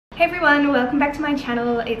Hey everyone, welcome back to my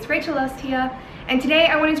channel. It's Rachel Aust here, and today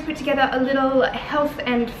I wanted to put together a little health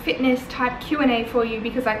and fitness type Q&A for you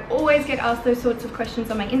because I always get asked those sorts of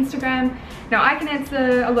questions on my Instagram. Now I can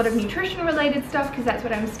answer a lot of nutrition related stuff because that's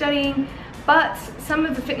what I'm studying, but some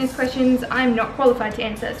of the fitness questions I'm not qualified to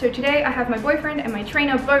answer. So today I have my boyfriend and my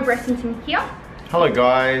trainer Bo Bressington here. Hello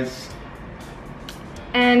guys.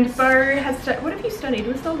 And Bo has what have you studied?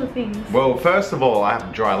 List all the things. Well, first of all, I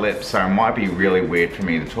have dry lips, so it might be really weird for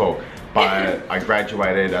me to talk. But I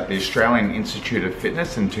graduated at the Australian Institute of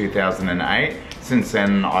Fitness in 2008. Since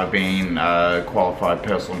then, I've been a qualified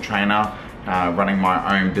personal trainer, running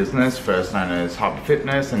my own business, first known as Hyper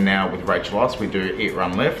Fitness, and now with Rachel Aust, we do Eat,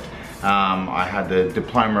 Run, Lift. I had the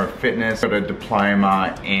Diploma of Fitness, got a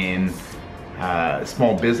diploma in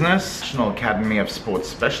small business, National Academy of Sports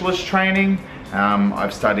Specialist Training.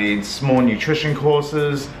 I've studied small nutrition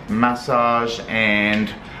courses, massage, and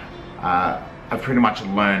I've pretty much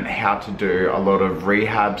learned how to do a lot of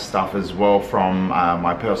rehab stuff as well from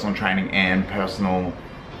my personal training and personal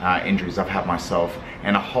injuries I've had myself,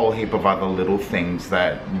 and a whole heap of other little things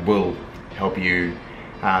that will help you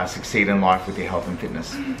succeed in life with your health and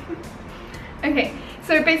fitness. Okay,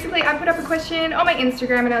 so basically I put up a question on my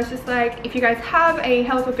Instagram and I was just like, if you guys have a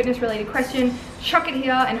health or fitness related question, chuck it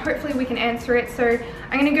here and hopefully we can answer it. So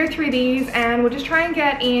I'm going to go through these and we'll just try and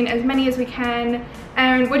get in as many as we can,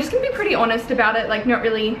 and we're just going to be pretty honest about it, like not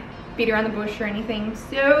really beat around the bush or anything.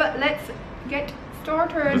 So let's get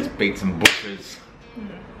started. Let's beat some bushes.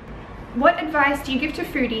 What advice do you give to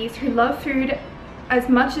foodies who love food as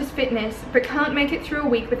much as fitness but can't make it through a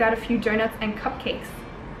week without a few donuts and cupcakes?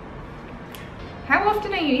 How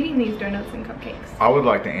often are you eating these donuts and cupcakes? I would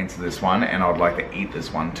like to answer this one, and I would like to eat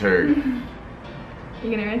this one too.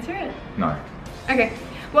 You're gonna answer it? No. Okay,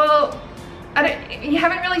 well, you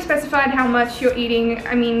haven't really specified how much you're eating.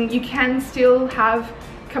 I mean, you can still have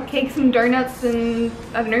cupcakes and donuts and,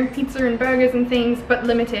 I don't know, pizza and burgers and things, but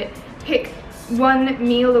limit it. Pick one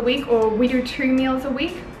meal a week, or we do 2 meals a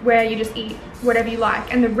week where you just eat whatever you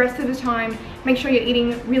like, and the rest of the time make sure you're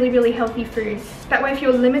eating really healthy food. That way if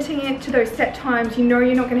you're limiting it to those set times, you know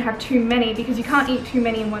you're not going to have too many, because you can't eat too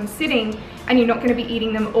many in one sitting and you're not going to be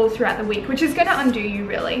eating them all throughout the week, which is going to undo you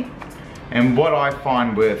really. And what I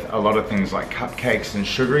find with a lot of things like cupcakes and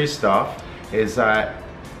sugary stuff is that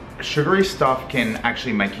sugary stuff can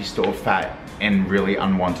actually make you store fat in really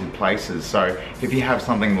unwanted places. So if you have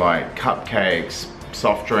something like cupcakes,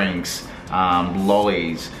 soft drinks,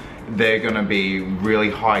 lollies, they're going to be really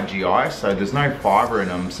high GI, so there's no fiber in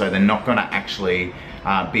them, so they're not going to actually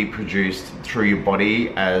be produced through your body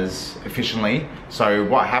as efficiently. So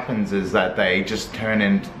what happens is that they just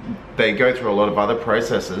they go through a lot of other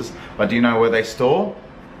processes, but do you know where they store?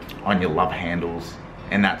 On your love handles,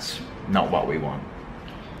 and that's not what we want.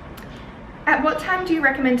 At what time do you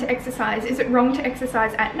recommend to exercise? Is it wrong to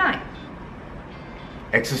exercise at night?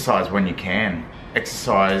 Exercise when you can.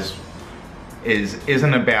 Exercise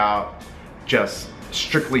isn't about just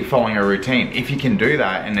strictly following a routine. If you can do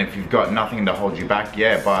that, and if you've got nothing to hold you back,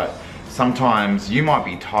 yeah, but sometimes you might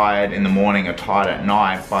be tired in the morning or tired at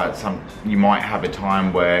night, but you might have a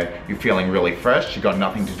time where you're feeling really fresh, you got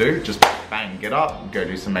nothing to do, just bang, get up, go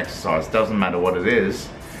do some exercise. Doesn't matter what it is,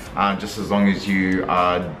 just as long as you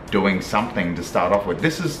are doing something to start off with.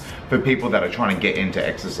 This is for people that are trying to get into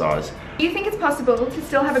exercise. Do you think it's possible to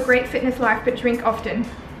still have a great fitness life but drink often?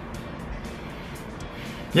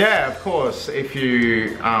 Yeah, of course, if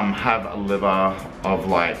you have a liver of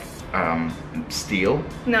like steel.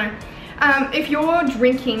 No. If you're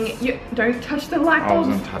drinking, you don't touch the light bulbs.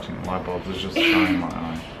 I wasn't touching the light bulbs, it's just shining my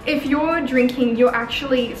eye. If you're drinking, you're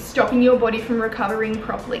actually stopping your body from recovering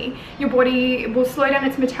properly. Your body will slow down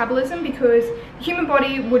its metabolism because the human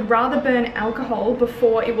body would rather burn alcohol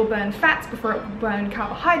before it will burn fats, before it will burn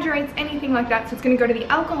carbohydrates, anything like that. So it's going to go to the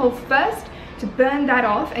alcohol first to burn that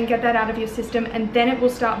off and get that out of your system, and then it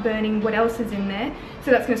will start burning what else is in there.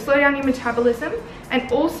 So that's going to slow down your metabolism,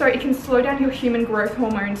 and also it can slow down your human growth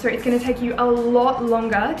hormone, so it's going to take you a lot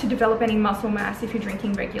longer to develop any muscle mass if you're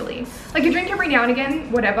drinking regularly. Like, you drink every now and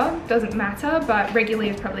again, whatever, doesn't matter, but regularly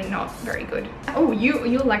is probably not very good. Oh,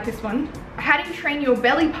 you'll like this one. How do you train your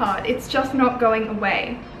belly part? It's just not going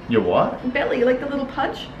away. Your what? Belly, like the little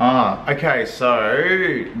pudge. Okay,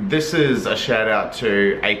 so this is a shout out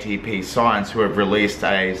to ATP Science, who have released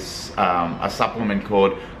a supplement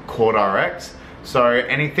called CoreRx. So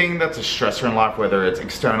anything that's a stressor in life, whether it's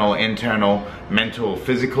external, internal, mental,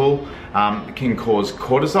 physical, can cause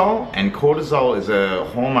cortisol, and cortisol is a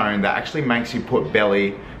hormone that actually makes you put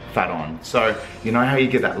belly fat on. So you know how you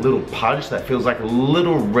get that little pudge that feels like a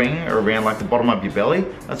little ring around like the bottom of your belly?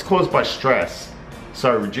 That's caused by stress.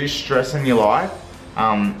 So reduce stress in your life,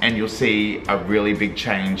 and you'll see a really big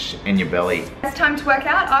change in your belly. It's time to work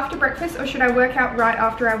out after breakfast, or should I work out right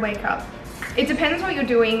after I wake up? It depends what you're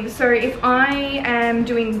doing. So if I am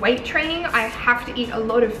doing weight training, I have to eat a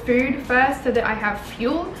lot of food first so that I have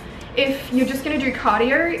fuel. If you're just gonna do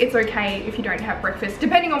cardio, it's okay if you don't have breakfast,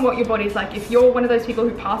 depending on what your body's like. If you're one of those people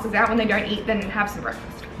who passes out when they don't eat, then have some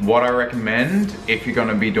breakfast. What I recommend if you're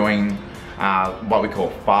gonna be doing what we call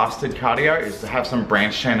fasted cardio is to have some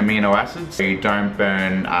branched chain amino acids so you don't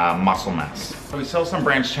burn muscle mass. We sell some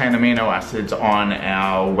branched chain amino acids on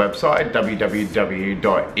our website,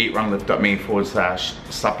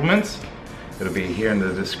 www.eatrunlift.me/supplements. It'll be here in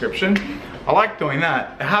the description. I like doing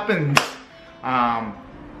that. It happens.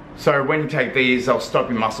 So when you take these, they'll stop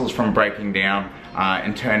your muscles from breaking down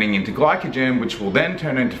and turning into glycogen, which will then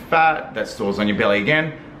turn into fat that stores on your belly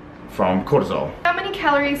again from cortisol. How many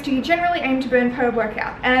calories do you generally aim to burn per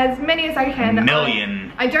workout? As many as I can. A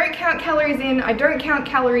million. I don't count calories in, I don't count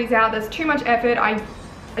calories out. There's too much effort. I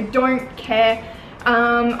don't care.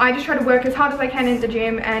 I just try to work as hard as I can in the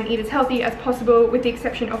gym and eat as healthy as possible, with the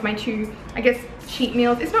exception of my 2, I guess, cheat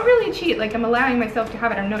meals. It's not really a cheat, like I'm allowing myself to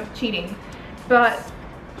have it, I'm not cheating. But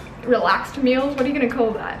relaxed meals, what are you gonna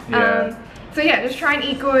call that? Yeah. So yeah, just try and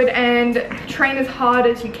eat good and train as hard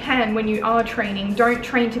as you can when you are training. Don't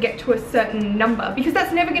train to get to a certain number, because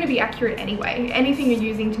that's never going to be accurate anyway. Anything you're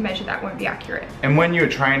using to measure that won't be accurate. And when you're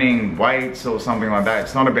training weights or something like that,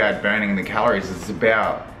 it's not about burning the calories, it's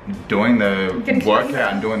about doing the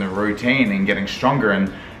workout and doing the routine and getting stronger.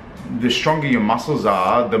 And the stronger your muscles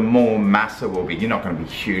are, the more mass it will be. You're not going to be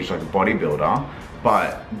huge like a bodybuilder,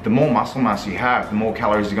 but the more muscle mass you have, the more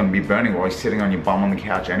calories you're going to be burning while you're sitting on your bum on the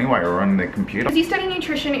couch anyway, or on the computer. As you study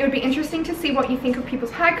nutrition, it would be interesting to see what you think of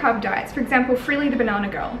people's high carb diets. For example, Freely the Banana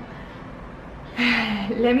Girl.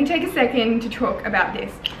 Let me take a second to talk about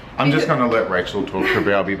this. I'm just going to let Rachel talk for a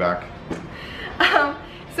bit, I'll be back.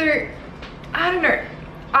 So, I don't know.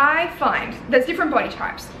 I find there's different body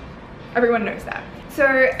types. Everyone knows that. So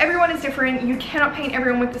everyone is different. You cannot paint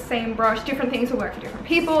everyone with the same brush. Different things will work for different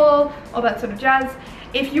people, all that sort of jazz.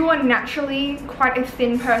 If you are naturally quite a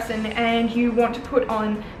thin person and you want to put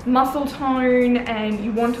on muscle tone and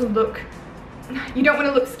you want to look, you don't want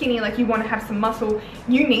to look skinny, like you want to have some muscle,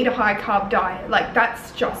 you need a high carb diet. Like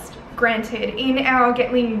that's just granted. In our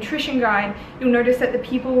Get Lean Nutrition Guide, you'll notice that the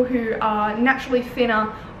people who are naturally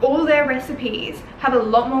thinner, all their recipes have a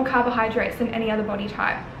lot more carbohydrates than any other body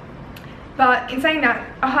type. But in saying that,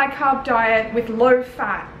 a high carb diet with low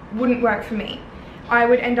fat wouldn't work for me. I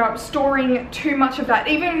would end up storing too much of that.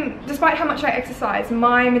 Even despite how much I exercise,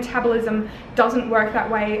 my metabolism doesn't work that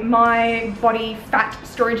way. My body fat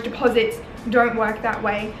storage deposits don't work that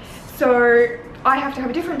way. So I have to have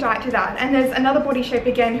a different diet to that. And there's another body shape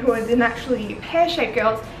again who are the naturally pear-shaped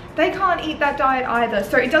girls. They can't eat that diet either.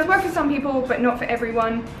 So it does work for some people, but not for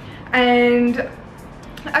everyone. And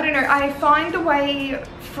I don't know, I find the way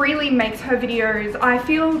Freely makes her videos, I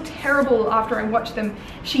feel terrible after I watch them.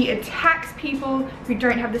 She attacks people who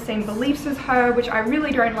don't have the same beliefs as her, which I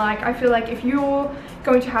really don't like. I feel like if you're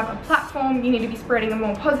going to have a platform, you need to be spreading a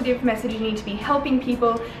more positive message. You need to be helping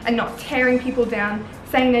people and not tearing people down,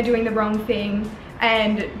 saying they're doing the wrong thing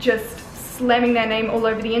and just slamming their name all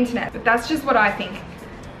over the internet. But that's just what I think.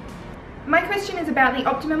 My question is about the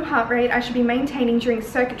optimum heart rate I should be maintaining during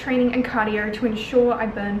circuit training and cardio to ensure I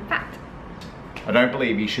burn fat. I don't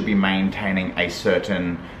believe you should be maintaining a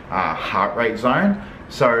certain heart rate zone.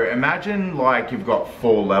 So imagine like you've got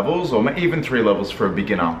 4 levels or even 3 levels for a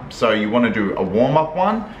beginner. So you want to do a warm-up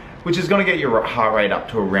one, which is going to get your heart rate up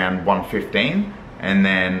to around 115, and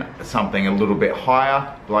then something a little bit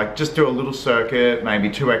higher, like just do a little circuit, maybe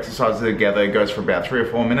 2 exercises together, it goes for about 3 or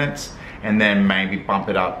 4 minutes. And then maybe bump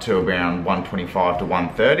it up to around 125 to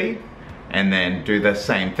 130, and then do the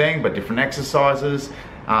same thing but different exercises.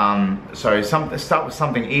 So start with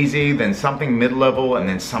something easy, then something mid-level, and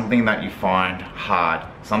then something that you find hard.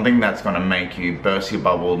 Something that's gonna make you burst your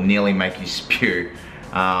bubble, nearly make you spew.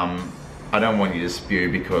 I don't want you to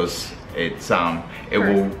spew because it's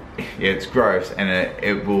it's gross, and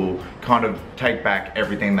it will kind of take back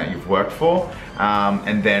everything that you've worked for,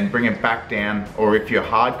 and then bring it back down. Or if you're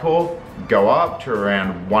hardcore, go up to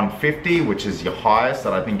around 150, which is your highest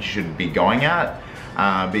that I think you should be going at,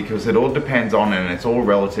 because it all depends on, and it's all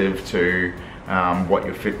relative to what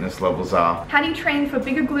your fitness levels are. How do you train for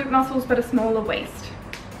bigger glute muscles but a smaller waist?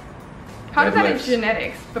 Part of that is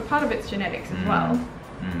genetics, but part of it's genetics as well.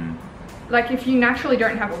 Like if you naturally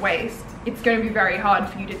don't have a waist, it's going to be very hard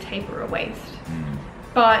for you to taper a waist.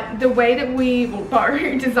 But the way that Bo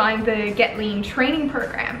designed the Get Lean training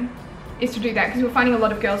program is to do that, because we're finding a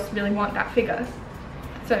lot of girls really want that figure.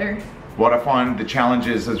 So what I find the challenge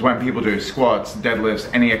is when people do squats, deadlifts,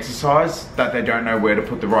 any exercise, that they don't know where to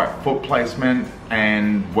put the right foot placement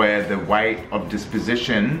and where the weight of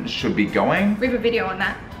disposition should be going. We have a video on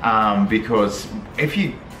that. Because if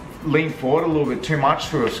you lean forward a little bit too much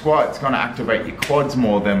through a squat, it's going to activate your quads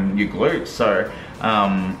more than your glutes. So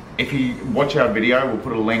if you watch our video, we'll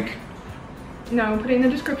put a link. No, we'll put it in the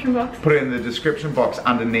description box. Put it in the description box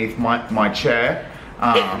underneath my chair.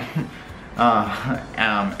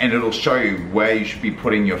 And it'll show you where you should be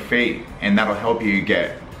putting your feet, and that'll help you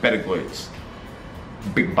get better glutes.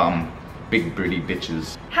 Big bum, big booty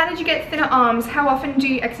bitches. How did you get thinner arms? How often do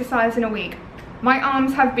you exercise in a week? My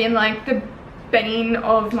arms have been like the bane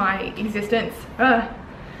of my existence.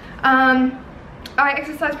 I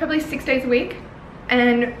exercise probably 6 days a week,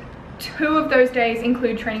 and 2 of those days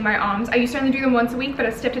include training my arms. I used to only do them once a week, but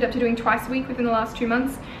I've stepped it up to doing twice a week within the last 2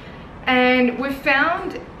 months. And we've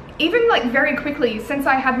found, even like very quickly, since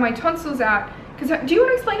I had my tonsils out, because do you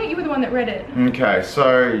want to explain it? You were the one that read it. Okay,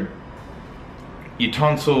 so your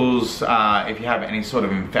tonsils, if you have any sort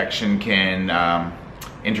of infection, can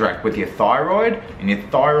interact with your thyroid, and your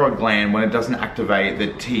thyroid gland, when it doesn't activate the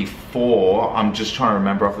T4, I'm just trying to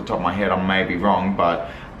remember off the top of my head, I may be wrong, but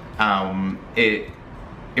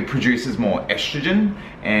it produces more estrogen,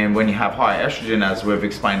 and when you have high estrogen, as we've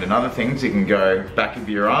explained in other things, it can go back of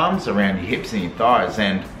your arms, around your hips and your thighs.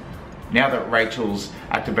 And now that Rachel's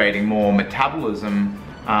activating more metabolism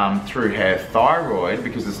through her thyroid,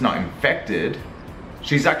 because it's not infected,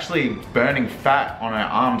 she's actually burning fat on her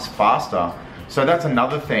arms faster. So that's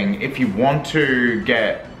another thing. If you want to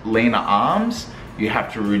get leaner arms, you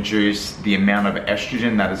have to reduce the amount of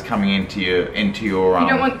estrogen that is coming into your You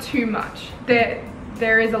don't want too much.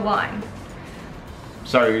 There is a line.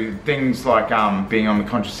 So things like being on the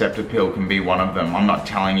contraceptive pill can be one of them. I'm not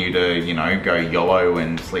telling you to, you know, go YOLO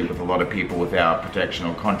and sleep with a lot of people without protection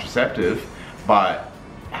or contraceptive, but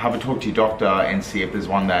have a talk to your doctor and see if there's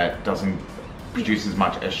one that doesn't produce as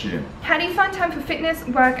much estrogen. How do you find time for fitness,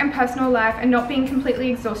 work and personal life and not being completely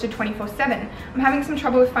exhausted 24/7? I'm having some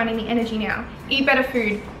trouble with finding the energy now. Eat better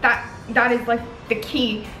food. That is like the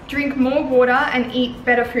key. Drink more water and eat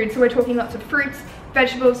better food. So we're talking lots of fruits,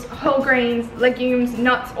 vegetables, whole grains, legumes,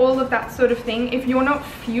 nuts, all of that sort of thing. If you're not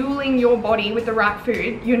fueling your body with the right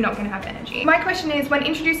food, you're not going to have energy. My question is, when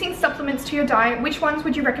introducing supplements to your diet, which ones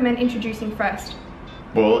would you recommend introducing first?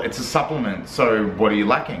 Well, it's a supplement, so what are you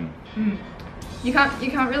lacking? You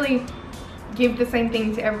can't really give the same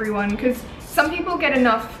thing to everyone, because some people get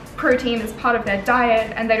enough protein as part of their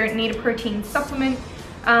diet and they don't need a protein supplement.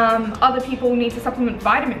 Other people need to supplement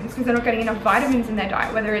vitamins because they're not getting enough vitamins in their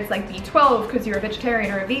diet, whether it's like B12 because you're a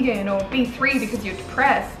vegetarian or a vegan, or B3 because you're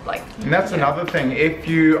depressed. And that's another thing. If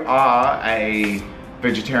you are a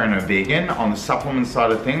vegetarian or vegan, on the supplement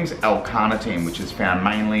side of things, L-carnitine, which is found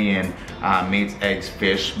mainly in meats, eggs,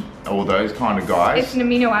 fish, all those kind of guys. It's an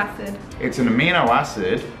amino acid. It's an amino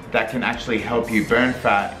acid that can actually help you burn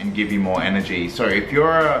fat and give you more energy. So if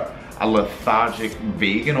you're a lethargic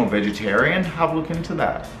vegan or vegetarian, have a look into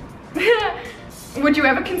that. Would you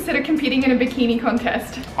ever consider competing in a bikini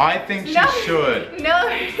contest? I think she should. No.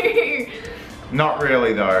 Not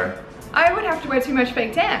really though. I would have to wear too much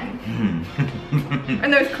fake tan.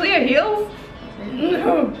 And those clear heels?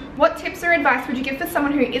 What tips or advice would you give for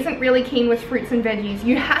someone who isn't really keen with fruits and veggies?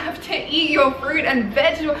 You have to eat your fruit and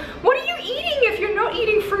vegetables. What are you eating if you're not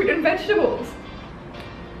eating fruit and vegetables?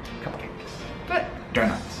 Cupcakes. But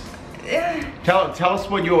donuts. Tell us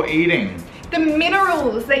what you're eating. The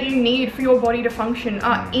minerals that you need for your body to function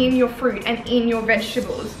are in your fruit and in your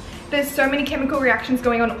vegetables. There's so many chemical reactions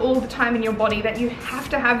going on all the time in your body that you have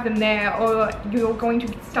to have them there, or you're going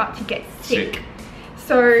to start to get sick.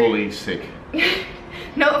 So fully sick.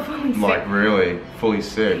 Not fully sick. Like really, fully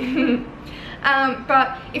sick.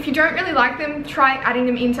 But if you don't really like them, try adding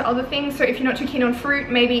them into other things. So if you're not too keen on fruit,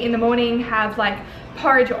 maybe in the morning have like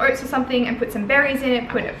porridge or oats or something and put some berries in it,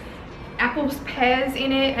 put apples, pears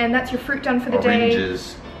in it, and that's your fruit done for the day.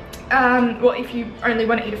 Oranges. Well, if you only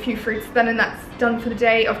want to eat a few fruits, then that's done for the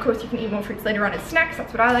day. Of course, you can eat more fruits later on as snacks.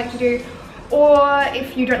 That's what I like to do. Or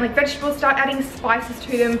if you don't like vegetables, start adding spices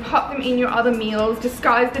to them, pop them in your other meals,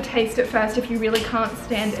 disguise the taste at first if you really can't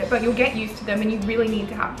stand it, but you'll get used to them and you really need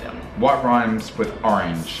to have them. What rhymes with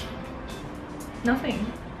orange? Nothing.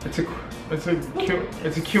 It's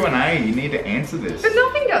a Q&A, you need to answer this. But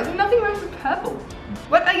nothing does, and nothing rhymes with purple.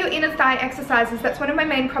 What are your inner thigh exercises? That's one of my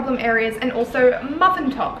main problem areas, and also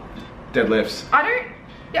muffin top. Deadlifts. I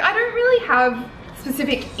don't really have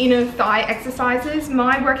specific inner thigh exercises.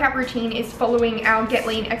 My workout routine is following our Get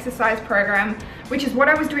Lean exercise program, which is what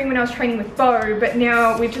I was doing when I was training with Bo, but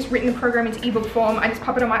now we've just written the program into ebook form. I just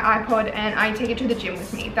pop it on my iPod and I take it to the gym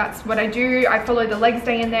with me. That's what I do. I follow the legs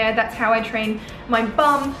day in there. That's how I train my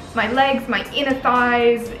bum, my legs, my inner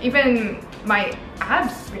thighs, even my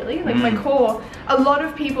abs, really, like my core. A lot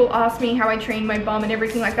of people ask me how I train my bum and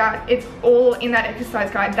everything like that. It's all in that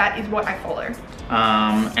exercise guide. That is what I follow.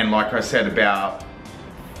 And like I said about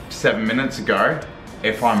 7 minutes ago,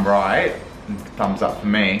 if I'm right, thumbs up for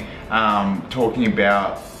me, talking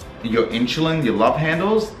about your insulin, your love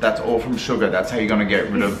handles, that's all from sugar. That's how you're gonna get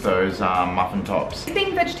rid of those muffin tops. Is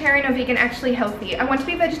being vegetarian or vegan actually healthy? I want to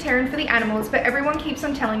be vegetarian for the animals, but everyone keeps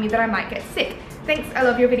on telling me that I might get sick. Thanks, I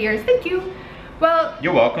love your videos, thank you. Well,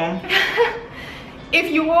 you're welcome.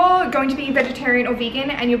 If you're going to be vegetarian or vegan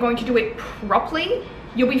and you're going to do it properly,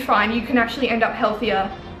 you'll be fine. You can actually end up healthier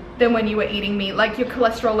than when you were eating meat. Like your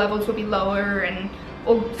cholesterol levels will be lower and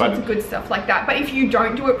all sorts of good stuff like that. But if you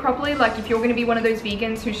don't do it properly, like if you're going to be one of those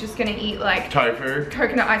vegans who's just going to eat like tofu,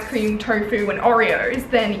 coconut ice cream, tofu and Oreos,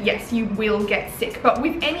 then yes, you will get sick. But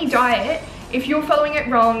with any diet, if you're following it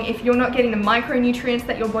wrong, if you're not getting the micronutrients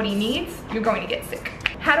that your body needs, you're going to get sick.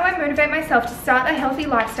 How do I motivate myself to start a healthy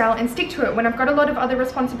lifestyle and stick to it when I've got a lot of other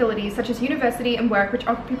responsibilities such as university and work, which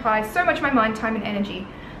occupies so much of my mind, time and energy?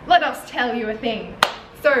 Let us tell you a thing.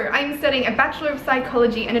 So I'm studying a Bachelor of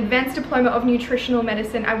Psychology and Advanced Diploma of Nutritional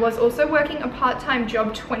Medicine. I was also working a part-time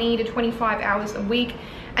job, 20 to 25 hours a week.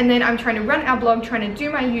 And then I'm trying to run our blog, trying to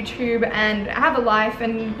do my YouTube and have a life.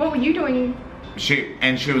 And what were you doing? She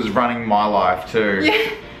was running my life too.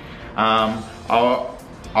 Yeah.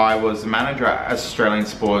 I was the manager at Australian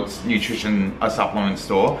Sports Nutrition, a supplement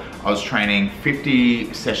store. I was training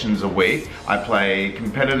 50 sessions a week. I play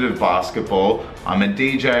competitive basketball. I'm a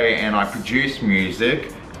DJ and I produce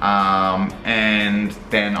music. And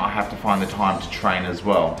then I have to find the time to train as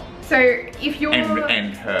well. So if you're...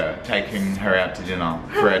 And taking her out to dinner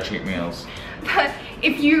for our cheat meals. But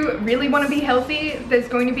if you really want to be healthy, there's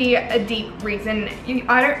going to be a deep reason.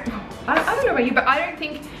 I don't know about you, but I don't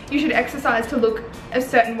think you should exercise to look a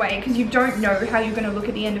certain way because you don't know how you're going to look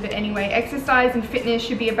at the end of it anyway. Exercise and fitness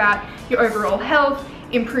should be about your overall health,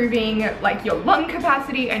 improving like your lung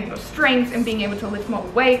capacity and your strength and being able to lift more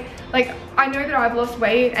weight. Like I know that I've lost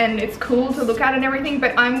weight and it's cool to look at and everything,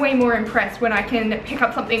 but I'm way more impressed when I can pick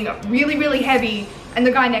up something really, really heavy and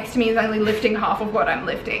the guy next to me is only lifting half of what I'm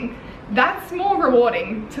lifting. That's more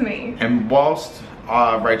rewarding to me. And whilst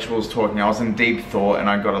Rachel was talking, I was in deep thought and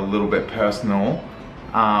I got a little bit personal.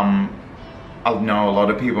 I know a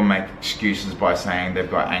lot of people make excuses by saying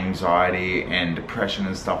they've got anxiety and depression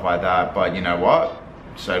and stuff like that, but you know what?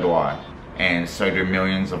 So do I. And so do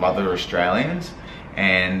millions of other Australians.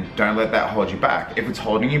 And don't let that hold you back. If it's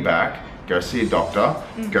holding you back, go see a doctor,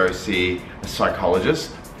 go see a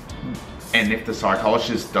psychologist. And if the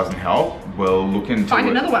psychologist doesn't help, we'll look into Find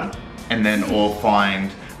another one. And then or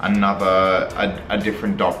find a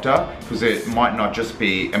different doctor, because it might not just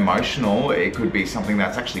be emotional, it could be something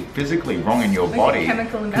that's actually physically wrong in your body.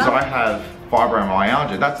 Because I have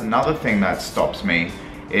fibromyalgia. That's another thing that stops me,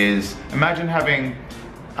 is imagine having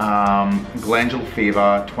glandular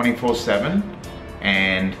fever 24/7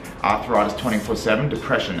 and arthritis 24/7,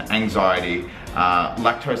 depression, anxiety,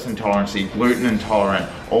 lactose intolerance, gluten intolerant,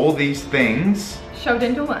 all these things shoved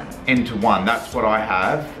into one. Into one. That's what I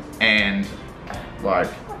have. And like,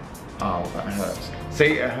 oh, that hurts.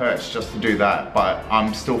 See, it hurts just to do that, but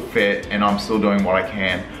I'm still fit and I'm still doing what I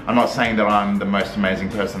can. I'm not saying that I'm the most amazing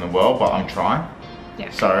person in the world, but I'm trying.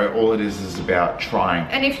 Yeah. So all it is about trying.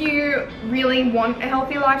 And if you really want a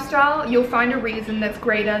healthy lifestyle, you'll find a reason that's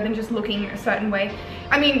greater than just looking a certain way.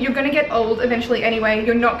 I mean, you're gonna get old eventually anyway.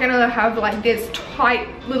 You're not gonna have like this tight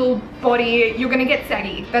little body. You're gonna get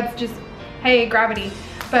saggy. That's just, hey, gravity.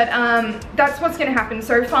 But that's what's gonna happen.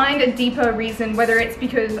 So find a deeper reason, whether it's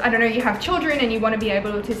because, I don't know, you have children and you wanna be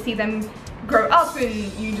able to see them grow up and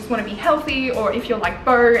you just wanna be healthy, or if you're like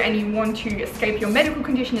Bo and you want to escape your medical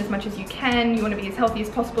condition as much as you can, you wanna be as healthy as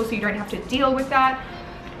possible so you don't have to deal with that.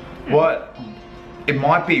 What, it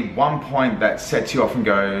might be one point that sets you off and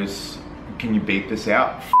goes, can you beep this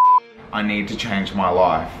out? I need to change my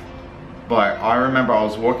life. But I remember I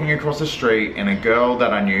was walking across the street and a girl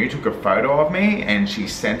that I knew took a photo of me and she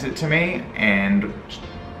sent it to me, and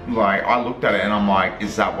like I looked at it and I'm like,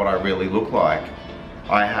 is that what I really look like?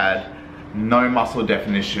 I had no muscle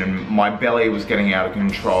definition, my belly was getting out of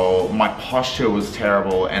control, my posture was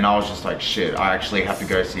terrible, and I was just like, shit, I actually have to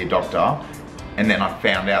go see a doctor. And then I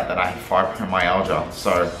found out that I had fibromyalgia.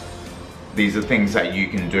 So these are things that you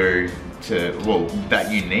can do to, well,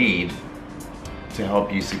 that you need to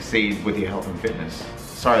help you succeed with your health and fitness.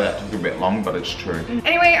 Sorry that took a bit long, but it's true.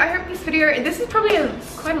 Anyway, I hope this is probably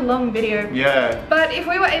quite a long video. Yeah. But if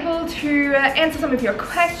we were able to answer some of your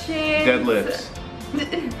questions. Deadlifts.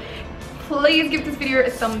 Please give this video a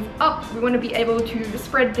thumbs up. We want to be able to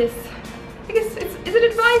spread this, I guess, is it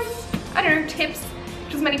advice? I don't know, tips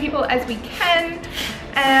to as many people as we can.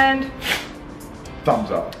 And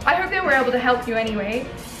thumbs up. I hope that we're able to help you anyway.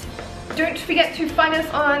 Don't forget to find us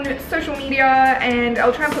on social media, and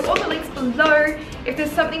I'll try and put all the links below. If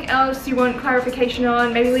there's something else you want clarification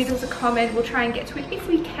on, maybe leave us a comment. We'll try and get to it if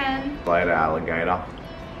we can. Later, alligator.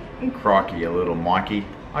 Crikey, you little Mikey.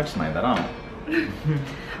 I just made that up.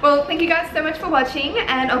 Well, thank you guys so much for watching,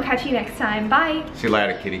 and I'll catch you next time. Bye. See you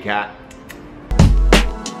later, kitty cat.